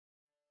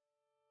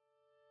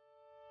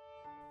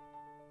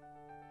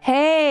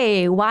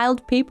Hey,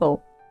 wild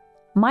people!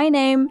 My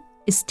name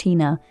is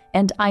Tina,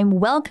 and I'm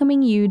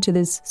welcoming you to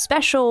this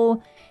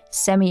special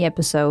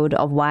semi-episode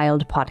of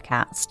Wild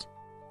Podcast.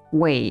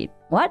 Wait,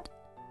 what?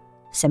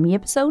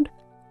 Semi-episode?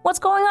 What's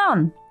going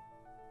on?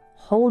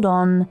 Hold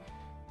on,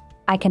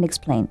 I can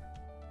explain.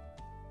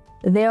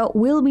 There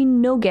will be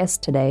no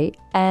guest today,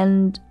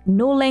 and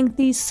no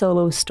lengthy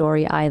solo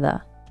story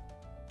either.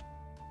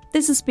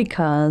 This is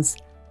because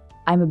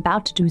I'm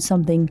about to do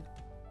something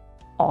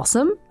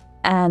awesome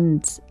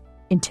and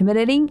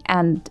intimidating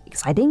and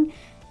exciting,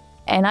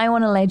 and I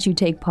want to let you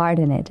take part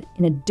in it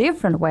in a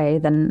different way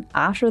than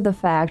after the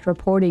fact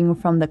reporting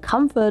from the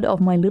comfort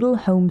of my little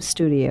home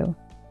studio.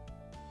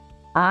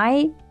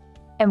 I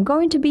am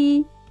going to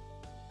be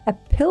a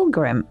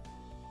pilgrim.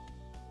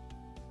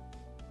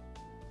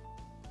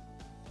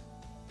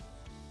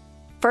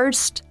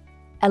 First,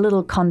 a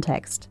little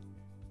context.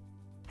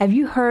 Have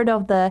you heard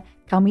of the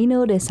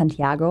Camino de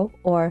Santiago,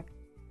 or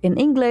in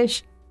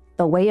English,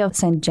 the Way of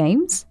St.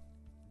 James?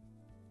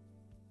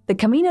 The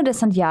Camino de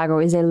Santiago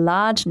is a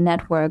large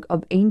network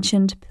of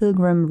ancient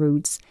pilgrim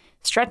routes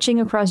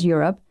stretching across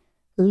Europe,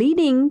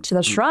 leading to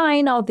the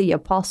shrine of the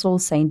Apostle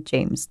St.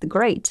 James the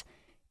Great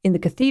in the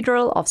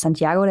Cathedral of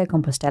Santiago de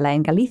Compostela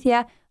in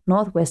Galicia,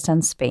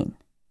 northwestern Spain.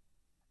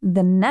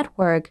 The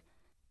network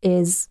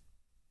is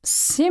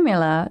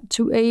similar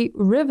to a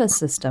river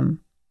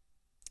system,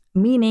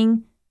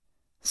 meaning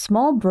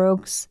small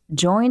brooks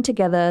join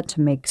together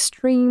to make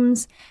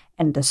streams,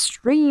 and the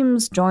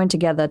streams join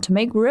together to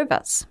make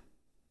rivers.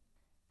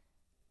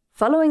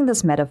 Following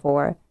this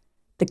metaphor,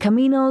 the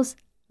Camino's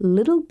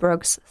little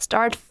brooks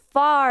start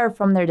far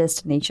from their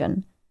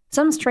destination.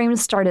 Some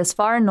streams start as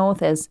far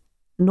north as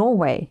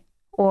Norway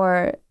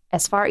or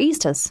as far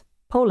east as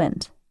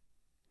Poland.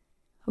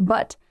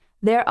 But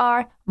there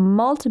are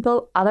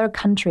multiple other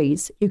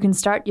countries you can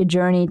start your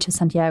journey to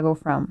Santiago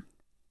from.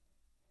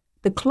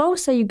 The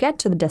closer you get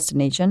to the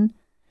destination,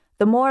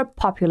 the more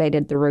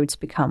populated the routes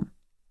become.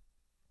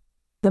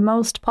 The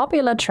most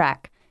popular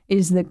track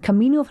is the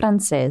Camino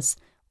Francés,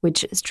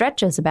 which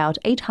stretches about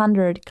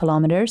 800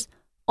 kilometers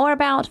or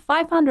about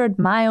 500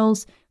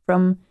 miles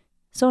from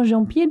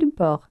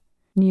Saint-Jean-Pied-du-Port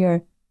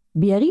near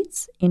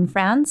Biarritz in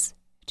France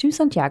to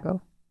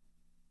Santiago.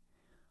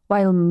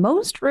 While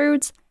most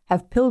routes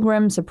have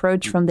pilgrims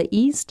approach from the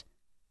east,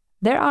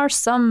 there are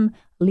some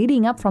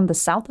leading up from the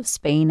south of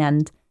Spain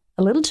and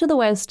a little to the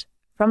west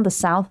from the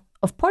south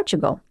of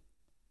Portugal.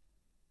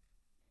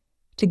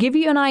 To give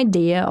you an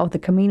idea of the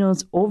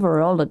Camino's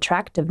overall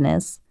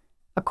attractiveness,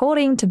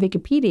 according to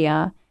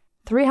Wikipedia,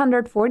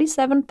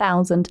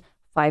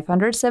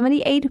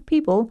 347,578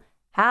 people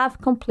have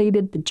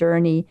completed the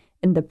journey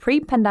in the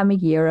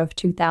pre-pandemic year of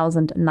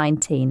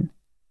 2019.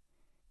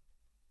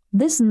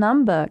 This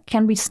number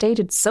can be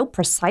stated so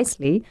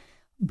precisely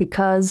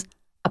because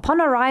upon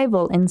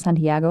arrival in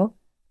Santiago,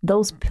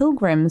 those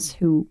pilgrims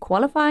who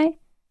qualify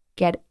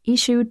get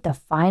issued the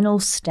final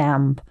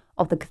stamp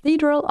of the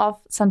Cathedral of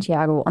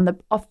Santiago on the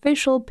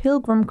official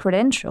pilgrim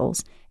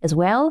credentials, as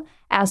well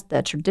as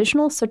the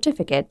traditional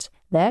certificate,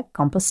 the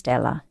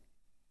Compostela.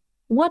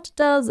 What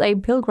does a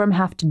pilgrim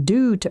have to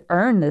do to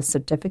earn this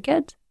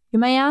certificate, you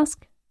may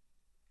ask?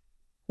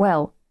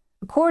 Well,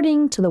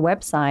 according to the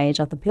website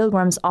of the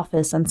Pilgrim's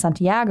Office in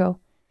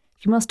Santiago,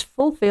 you must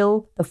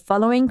fulfill the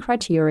following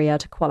criteria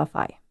to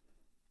qualify.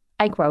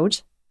 I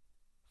quote,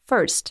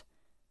 "First,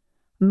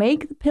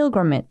 make the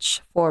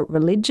pilgrimage for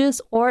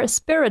religious or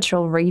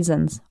spiritual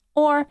reasons,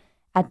 or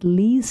at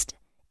least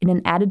in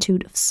an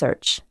attitude of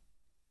search.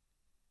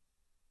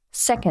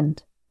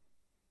 Second,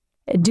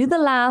 do the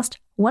last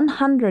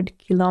 100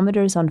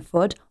 kilometers on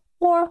foot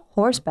or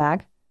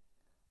horseback,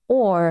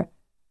 or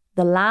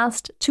the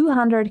last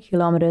 200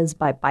 kilometers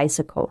by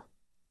bicycle.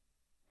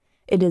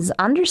 It is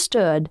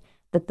understood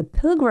that the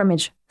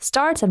pilgrimage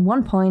starts at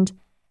one point,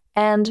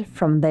 and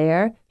from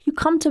there you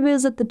come to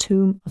visit the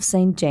tomb of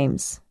St.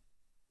 James.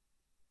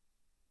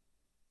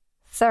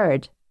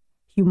 Third,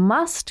 you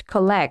must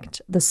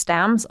collect the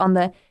stamps on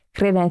the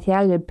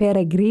Credencial del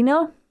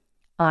Peregrino,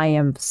 I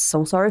am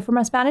so sorry for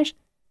my Spanish,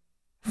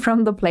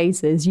 from the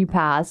places you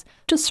pass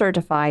to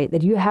certify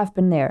that you have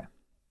been there.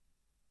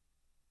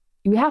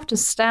 You have to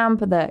stamp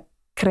the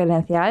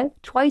Credencial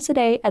twice a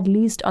day, at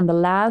least on the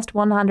last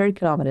 100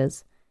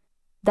 kilometers.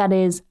 That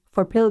is,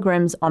 for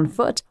pilgrims on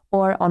foot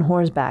or on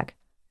horseback,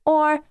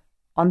 or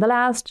on the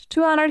last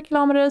 200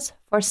 kilometers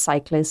for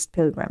cyclist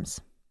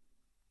pilgrims.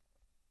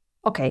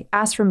 Okay,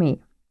 as for me,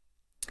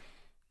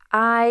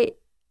 I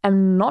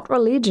am not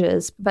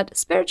religious, but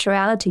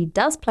spirituality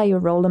does play a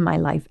role in my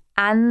life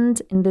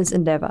and in this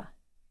endeavor.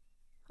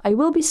 I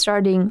will be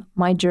starting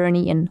my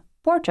journey in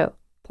Porto,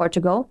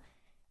 Portugal,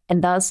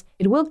 and thus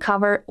it will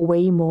cover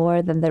way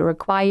more than the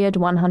required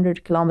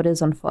 100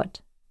 kilometers on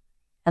foot.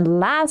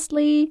 And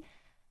lastly,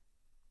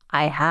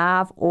 I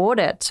have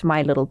ordered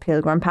my little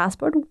pilgrim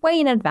passport way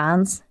in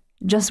advance,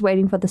 just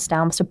waiting for the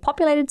stamps to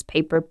populate its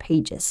paper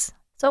pages.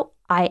 So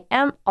I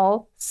am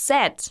all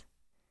set.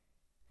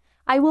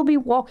 I will be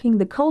walking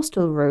the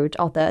coastal route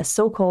of the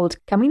so-called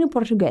Camino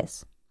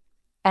Portugués.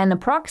 an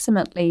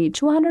approximately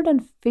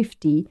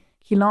 250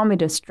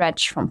 kilometer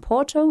stretch from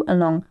Porto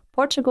along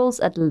Portugal's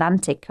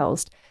Atlantic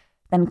coast,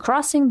 then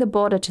crossing the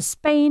border to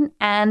Spain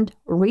and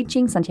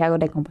reaching Santiago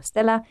de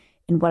Compostela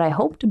in what I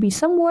hope to be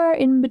somewhere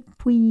in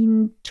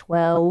between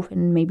 12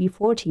 and maybe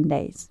 14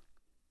 days.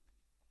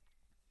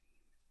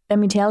 Let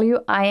me tell you,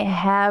 I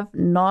have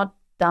not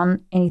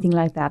done anything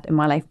like that in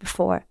my life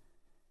before.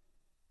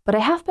 But I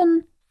have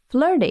been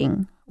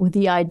flirting with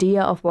the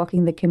idea of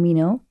walking the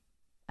Camino,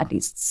 at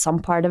least some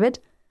part of it,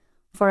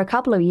 for a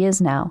couple of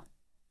years now.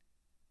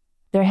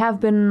 There have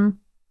been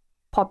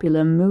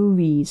popular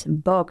movies,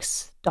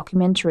 books,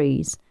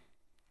 documentaries,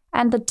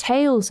 and the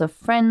tales of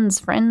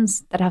friends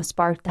that have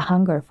sparked the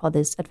hunger for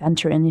this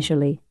adventure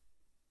initially.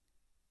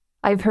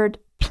 I've heard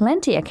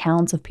plenty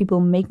accounts of people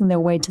making their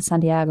way to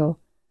Santiago,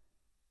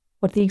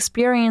 what the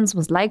experience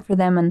was like for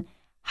them, and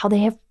how they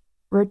have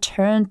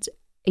returned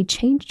a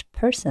changed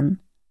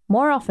person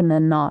more often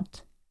than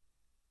not.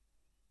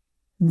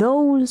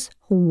 Those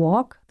who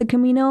walk the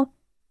Camino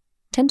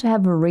tend to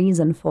have a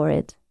reason for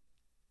it.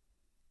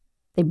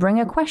 They bring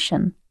a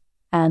question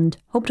and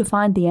hope to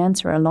find the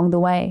answer along the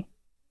way.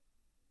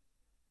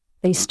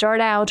 They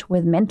start out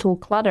with mental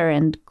clutter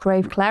and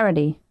crave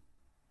clarity.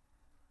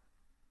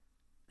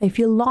 They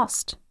feel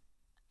lost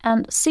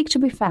and seek to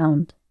be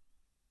found.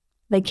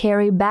 They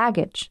carry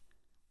baggage,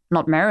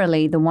 not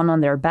merely the one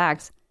on their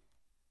backs,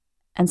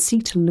 and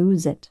seek to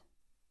lose it.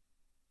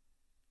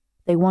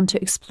 They want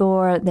to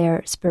explore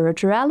their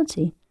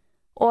spirituality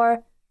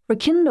or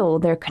rekindle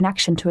their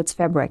connection to its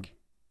fabric.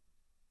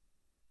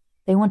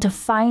 They want to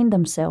find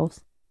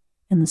themselves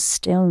in the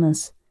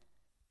stillness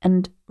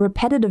and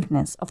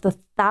repetitiveness of the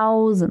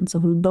thousands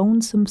of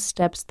lonesome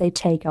steps they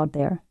take out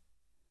there.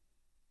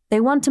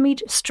 They want to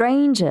meet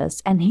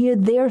strangers and hear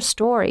their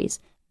stories,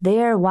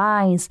 their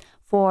whys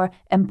for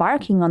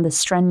embarking on this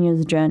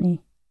strenuous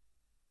journey.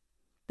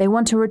 They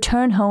want to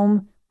return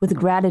home with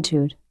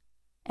gratitude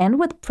and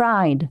with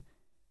pride,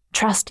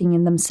 trusting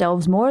in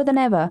themselves more than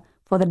ever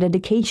for the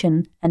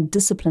dedication and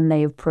discipline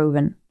they have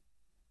proven.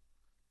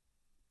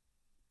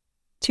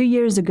 2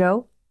 years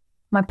ago,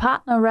 my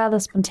partner rather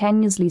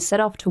spontaneously set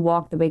off to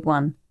walk the big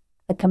one,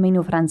 the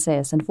Camino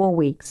Francés, in 4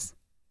 weeks.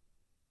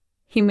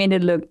 He made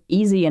it look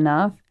easy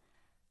enough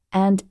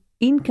and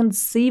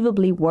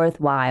inconceivably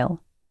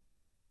worthwhile.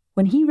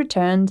 When he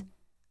returned,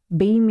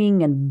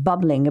 beaming and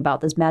bubbling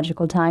about this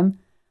magical time,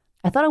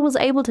 I thought I was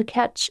able to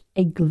catch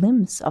a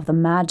glimpse of the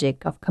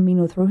magic of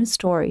Camino through his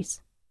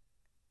stories.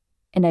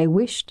 And I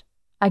wished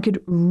I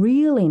could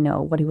really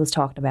know what he was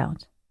talking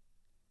about.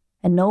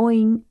 And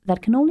knowing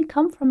that can only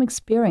come from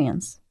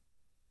experience.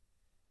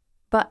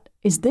 But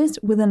is this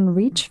within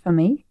reach for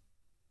me?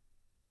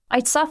 I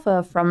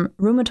suffer from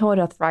rheumatoid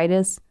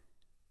arthritis,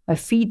 my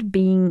feet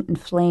being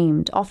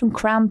inflamed, often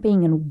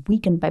cramping and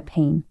weakened by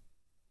pain.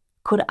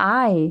 Could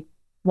I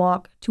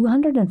walk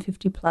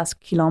 250 plus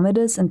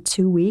kilometers in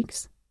 2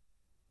 weeks?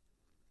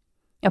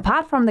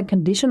 Apart from the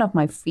condition of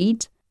my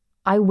feet,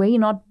 I weigh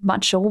not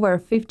much over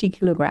 50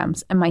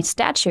 kilograms and my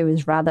stature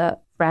is rather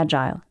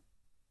fragile.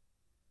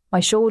 My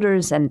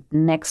shoulders and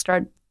neck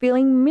start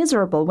feeling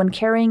miserable when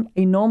carrying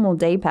a normal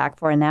day pack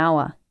for an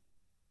hour.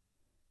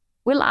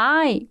 Will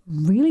I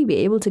really be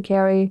able to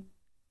carry,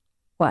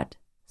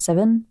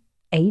 7,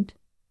 8,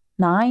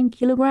 9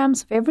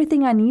 kilograms of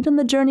everything I need on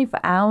the journey for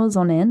hours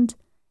on end,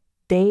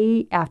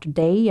 day after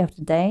day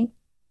after day?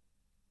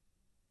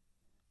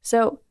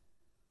 So,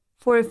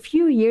 for a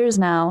few years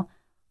now,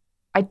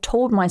 I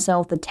told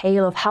myself the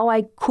tale of how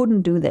I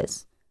couldn't do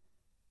this.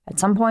 At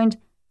some point,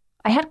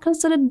 I had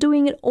considered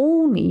doing it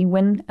only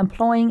when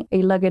employing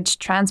a luggage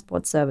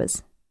transport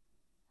service.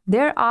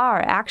 There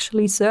are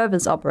actually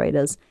service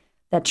operators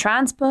that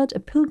transport a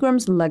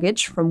pilgrim's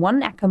luggage from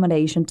one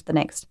accommodation to the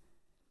next,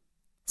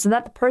 so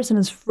that the person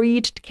is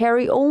freed to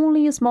carry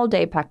only a small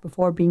day pack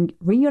before being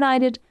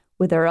reunited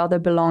with their other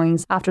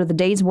belongings after the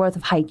day's worth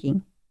of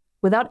hiking,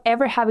 without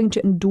ever having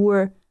to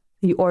endure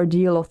the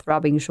ordeal of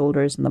throbbing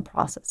shoulders in the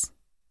process.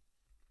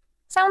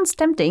 Sounds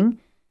tempting,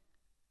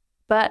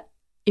 but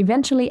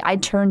eventually I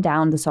turned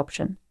down this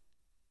option.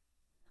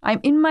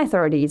 I'm in my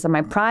 30s and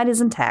my pride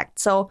is intact,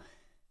 so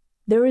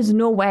there is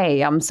no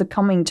way I'm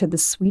succumbing to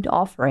this sweet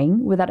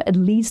offering without at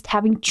least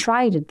having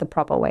tried it the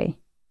proper way.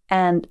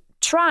 And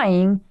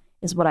trying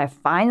is what I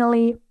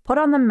finally put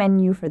on the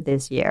menu for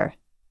this year.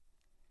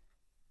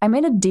 I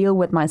made a deal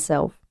with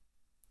myself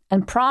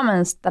and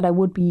promised that I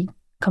would be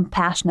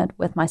compassionate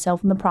with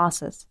myself in the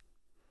process.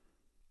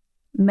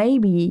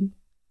 Maybe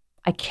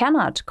I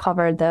cannot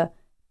cover the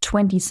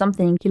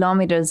 20-something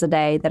kilometers a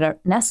day that are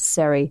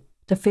necessary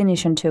to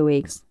finish in 2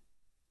 weeks.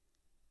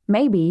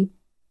 Maybe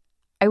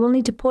I will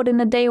need to put in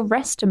a day of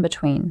rest in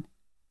between.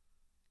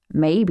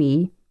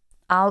 Maybe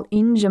I'll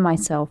injure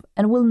myself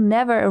and will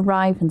never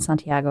arrive in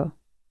Santiago.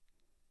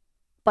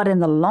 But in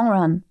the long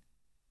run,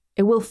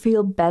 it will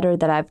feel better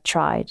that I've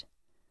tried,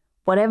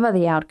 whatever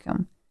the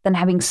outcome, than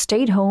having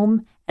stayed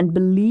home and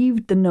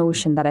believed the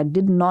notion that I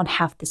did not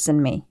have this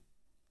in me.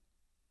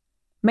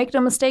 Make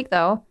no mistake,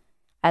 though,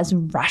 as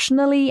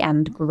rationally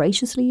and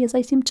graciously as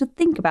I seem to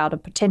think about a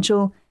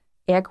potential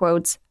air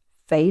quotes,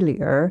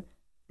 failure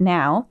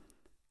now,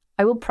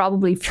 I will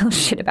probably feel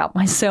shit about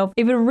myself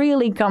if it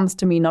really comes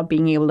to me not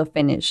being able to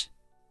finish.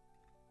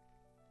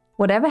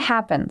 Whatever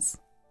happens,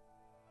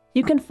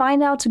 you can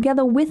find out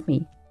together with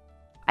me.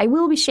 I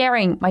will be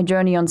sharing my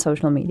journey on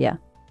social media.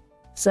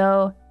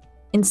 So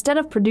instead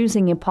of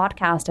producing a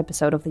podcast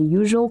episode of the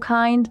usual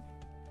kind,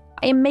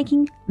 I am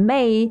making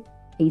May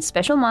a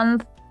special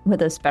month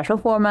with a special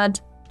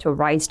format to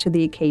rise to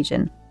the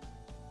occasion.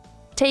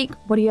 Take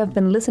what you have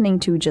been listening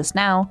to just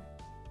now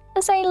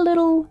as a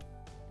little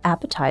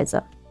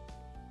appetizer.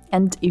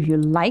 And if you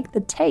like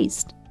the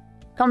taste,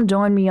 come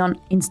join me on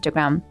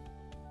Instagram.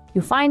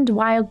 You find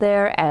Wild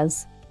there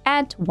as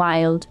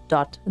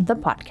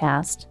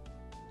 @wild.thepodcast.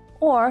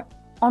 Or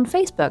on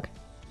Facebook.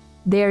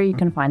 There you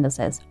can find us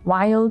as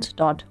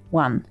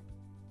wild.one.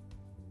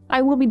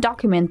 I will be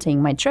documenting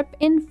my trip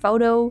in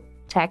photo,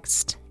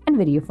 text, and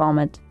video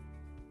format.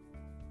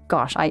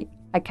 Gosh, I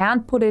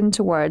can't put it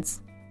into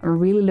words. I'm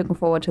really looking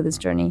forward to this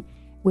journey,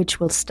 which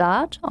will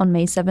start on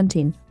May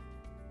 17th.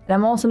 And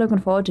I'm also looking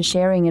forward to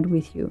sharing it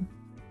with you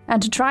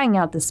and to trying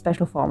out this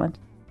special format.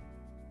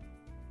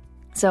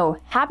 So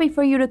happy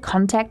for you to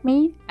contact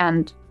me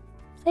and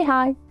say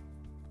hi,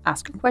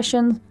 ask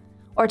questions,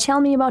 or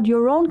tell me about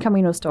your own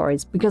Camino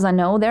stories, because I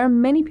know there are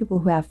many people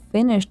who have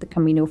finished the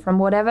Camino from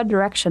whatever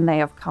direction they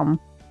have come.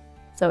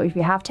 So if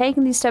you have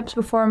taken these steps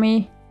before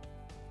me,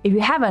 if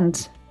you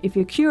haven't, if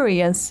you're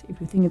curious,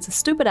 if you think it's a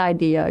stupid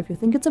idea, if you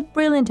think it's a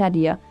brilliant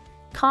idea,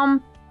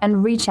 come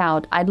and reach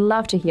out. I'd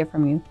love to hear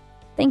from you.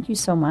 Thank you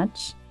so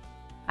much.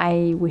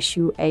 I wish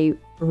you a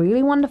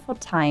really wonderful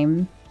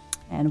time.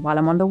 And while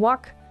I'm on the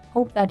walk,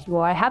 hope that you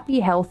are happy,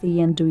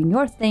 healthy, and doing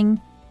your thing.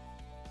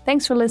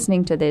 Thanks for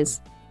listening to this.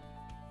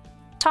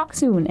 Talk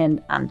soon,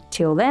 and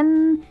until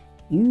then,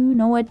 you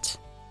know it,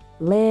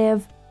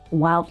 live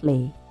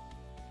wildly.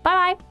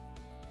 Bye-bye.